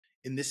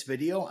In this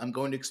video, I'm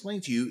going to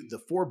explain to you the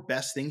 4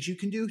 best things you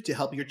can do to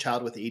help your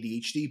child with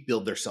ADHD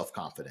build their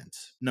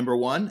self-confidence. Number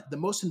 1, the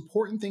most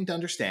important thing to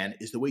understand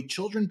is the way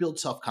children build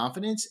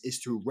self-confidence is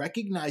through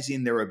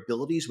recognizing their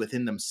abilities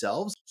within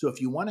themselves. So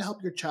if you want to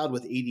help your child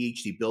with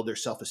ADHD build their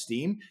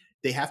self-esteem,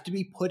 they have to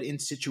be put in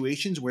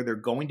situations where they're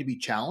going to be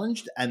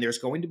challenged and there's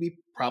going to be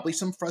probably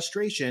some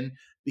frustration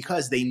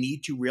because they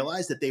need to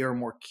realize that they are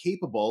more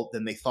capable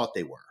than they thought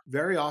they were.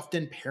 Very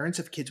often, parents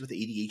of kids with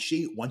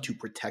ADHD want to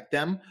protect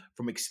them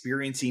from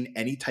experiencing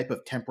any type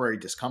of temporary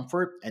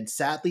discomfort. And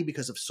sadly,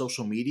 because of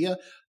social media,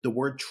 the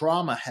word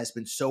trauma has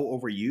been so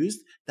overused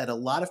that a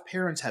lot of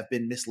parents have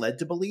been misled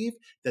to believe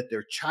that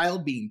their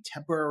child being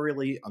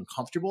temporarily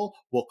uncomfortable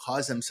will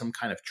cause them some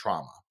kind of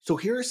trauma. So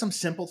here are some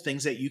simple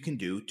things that you can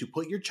do to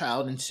put your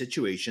child in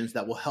situations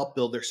that will help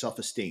build their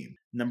self-esteem.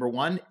 Number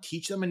 1,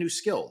 teach them a new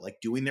skill,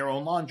 like doing their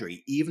own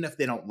laundry. Even if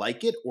they don't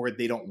like it or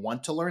they don't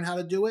want to learn how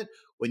to do it,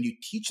 when you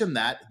teach them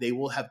that, they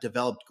will have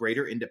developed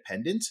greater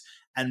independence.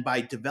 And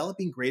by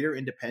developing greater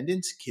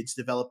independence, kids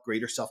develop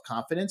greater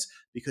self-confidence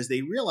because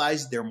they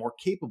realize they're more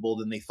capable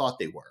than they thought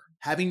they were.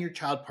 Having your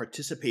child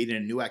participate in a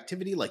new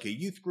activity like a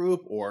youth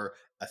group or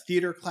a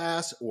theater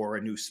class or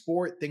a new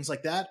sport, things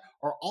like that,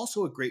 are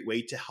also a great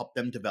way to help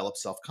them develop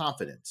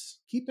self-confidence.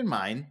 Keep in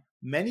mind,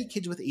 many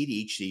kids with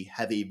ADHD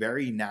have a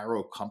very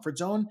narrow comfort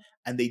zone,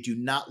 and they do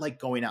not like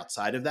going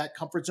outside of that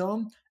comfort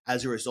zone.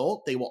 As a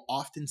result, they will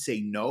often say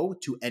no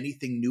to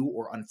anything new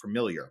or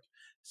unfamiliar.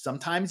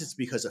 Sometimes it's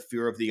because of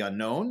fear of the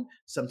unknown.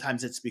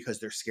 Sometimes it's because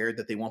they're scared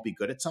that they won't be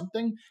good at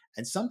something.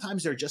 And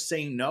sometimes they're just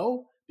saying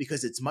no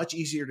because it's much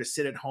easier to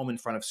sit at home in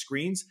front of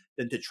screens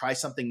than to try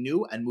something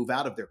new and move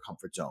out of their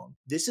comfort zone.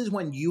 This is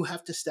when you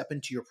have to step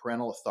into your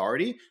parental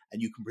authority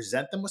and you can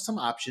present them with some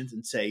options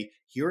and say,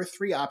 here are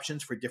 3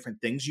 options for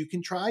different things you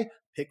can try.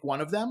 Pick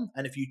one of them.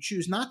 And if you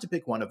choose not to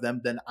pick one of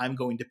them, then I'm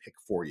going to pick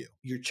for you.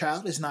 Your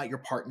child is not your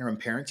partner in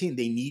parenting.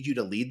 They need you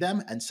to lead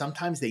them. And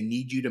sometimes they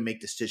need you to make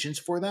decisions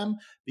for them,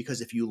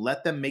 because if you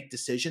let them make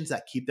decisions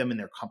that keep them in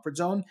their comfort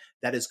zone,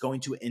 that is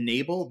going to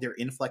enable their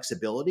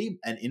inflexibility,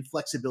 and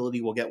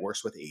inflexibility will get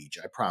worse with age.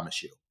 I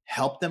promise you.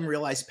 Help them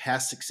realize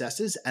past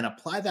successes and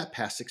apply that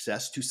past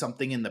success to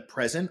something in the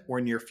present or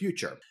near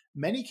future.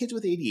 Many kids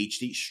with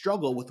ADHD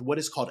struggle with what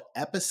is called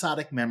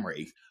episodic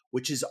memory,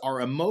 which is our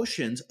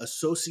emotions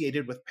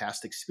associated with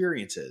past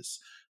experiences.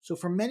 So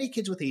for many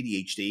kids with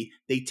ADHD,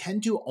 they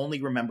tend to only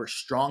remember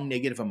strong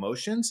negative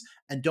emotions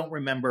and don't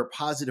remember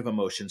positive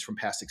emotions from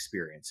past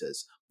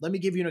experiences. Let me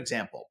give you an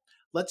example.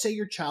 Let's say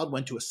your child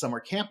went to a summer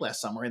camp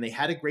last summer and they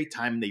had a great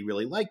time and they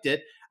really liked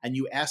it, and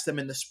you ask them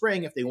in the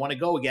spring if they want to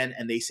go again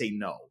and they say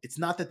no. It's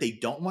not that they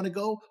don't want to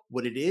go.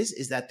 What it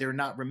is that they're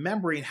not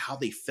remembering how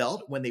they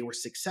felt when they were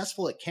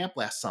successful at camp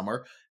last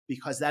summer,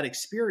 because that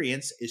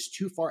experience is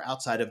too far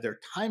outside of their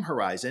time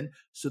horizon,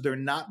 so they're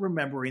not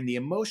remembering the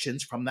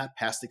emotions from that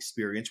past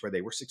experience where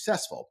they were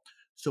successful.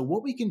 So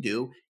what we can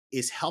do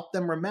is help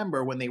them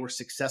remember when they were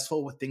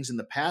successful with things in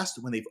the past,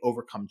 when they've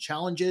overcome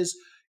challenges,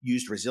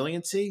 used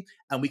resiliency,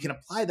 and we can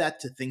apply that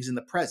to things in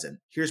the present.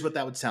 Here's what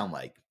that would sound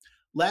like.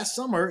 Last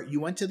summer, you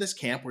went to this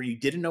camp where you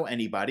didn't know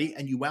anybody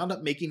and you wound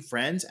up making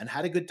friends and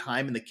had a good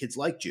time and the kids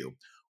liked you.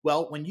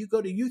 Well, when you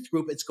go to youth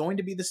group, it's going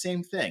to be the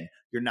same thing.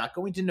 You're not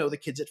going to know the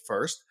kids at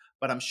first,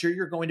 but I'm sure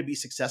you're going to be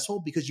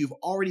successful because you've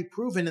already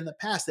proven in the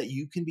past that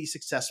you can be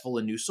successful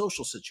in new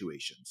social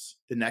situations.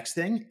 The next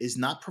thing is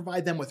not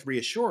provide them with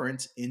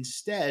reassurance.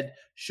 Instead,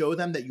 show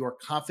them that you're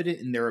confident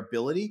in their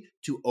ability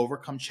to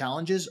overcome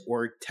challenges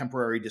or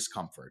temporary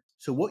discomfort.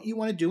 So what you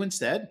want to do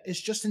instead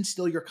is just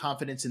instill your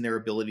confidence in their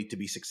ability to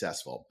be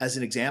successful. As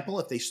an example,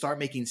 if they start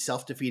making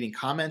self-defeating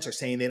comments or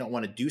saying they don't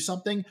want to do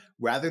something,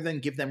 rather than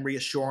give them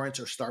reassurance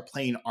or start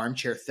playing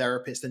armchair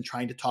therapist and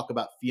trying to talk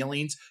about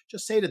feelings,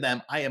 just say to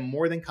them, I am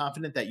more than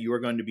confident that you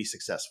are going to be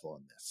successful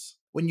in this.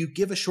 When you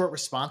give a short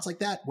response like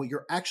that, what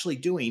you're actually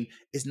doing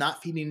is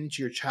not feeding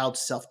into your child's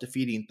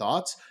self-defeating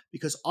thoughts,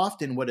 because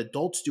often what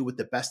adults do with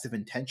the best of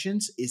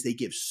intentions is they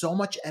give so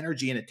much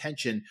energy and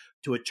attention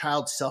to a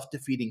child's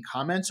self-defeating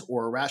comments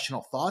or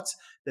irrational thoughts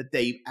that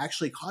they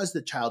actually cause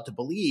the child to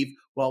believe,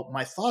 well,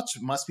 my thoughts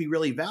must be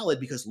really valid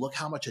because look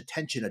how much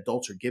attention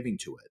adults are giving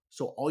to it.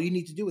 So all you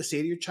need to do is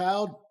say to your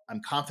child, I'm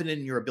confident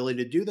in your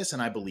ability to do this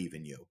and I believe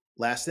in you.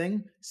 Last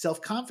thing,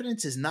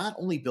 self-confidence is not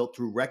only built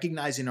through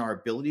recognizing our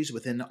abilities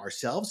within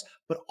ourselves,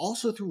 but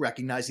also through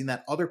recognizing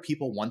that other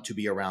people want to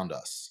be around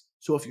us.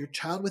 So if your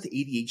child with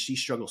ADHD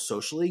struggles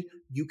socially,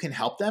 you can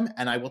help them.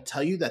 And I will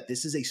tell you that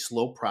this is a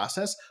slow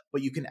process,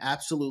 but you can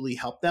absolutely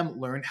help them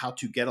learn how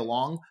to get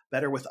along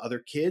better with other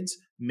kids,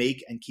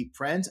 make and keep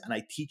friends. And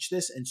I teach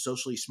this in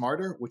Socially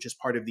Smarter, which is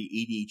part of the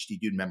ADHD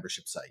Dude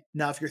membership site.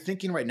 Now, if you're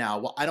thinking right now,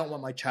 well, I don't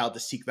want my child to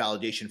seek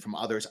validation from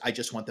others. I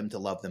just want them to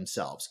love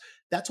themselves.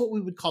 That's what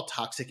we would call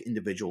toxic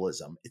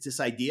individualism. It's this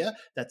idea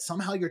that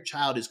somehow your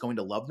child is going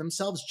to love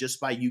themselves just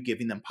by you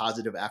giving them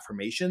positive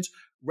affirmations,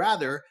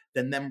 rather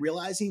than them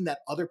realizing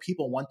that other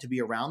people want to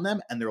be around them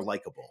and they're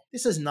likable.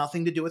 This has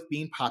nothing to do with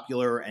being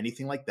popular or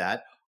anything like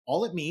that.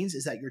 All it means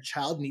is that your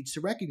child needs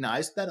to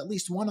recognize that at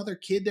least one other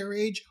kid their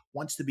age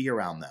wants to be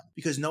around them,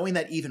 because knowing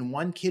that even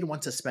one kid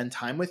wants to spend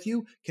time with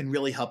you can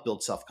really help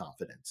build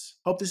self-confidence.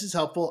 Hope this is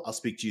helpful. I'll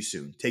speak to you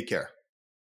soon. Take care.